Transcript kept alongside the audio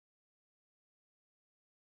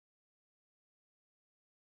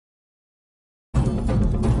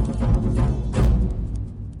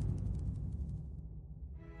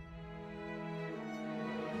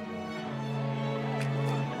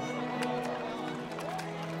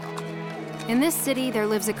In this city, there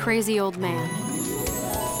lives a crazy old man.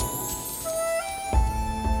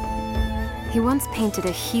 He once painted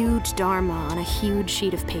a huge dharma on a huge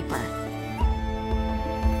sheet of paper.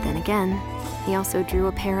 But then again, he also drew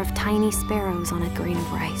a pair of tiny sparrows on a grain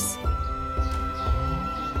of rice.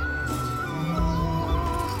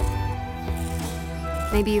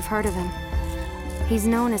 Maybe you've heard of him. He's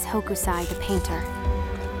known as Hokusai the painter.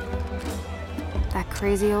 That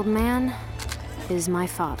crazy old man is my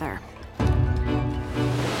father.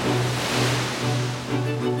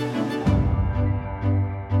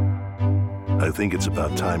 I think it's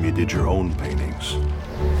about time you did your own paintings.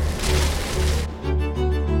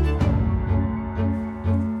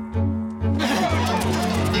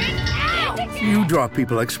 You draw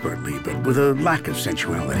people expertly, but with a lack of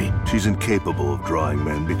sensuality. She's incapable of drawing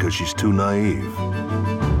men because she's too naive.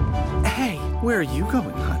 Hey, where are you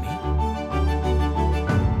going, honey?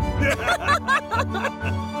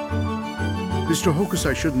 Mr.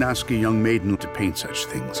 Hokusai shouldn't ask a young maiden to paint such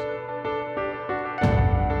things.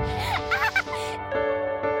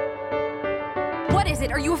 What is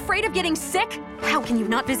it? Are you afraid of getting sick? How can you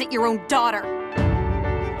not visit your own daughter?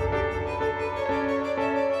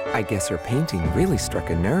 I guess her painting really struck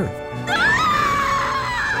a nerve.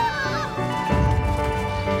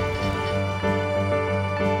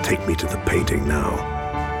 Take me to the painting now.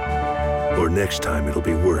 Or next time it'll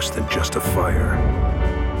be worse than just a fire.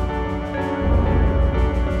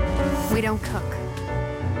 We don't cook.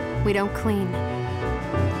 We don't clean.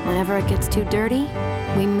 Whenever it gets too dirty,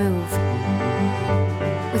 we move.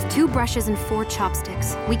 With 2 brushes and 4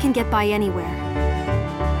 chopsticks, we can get by anywhere.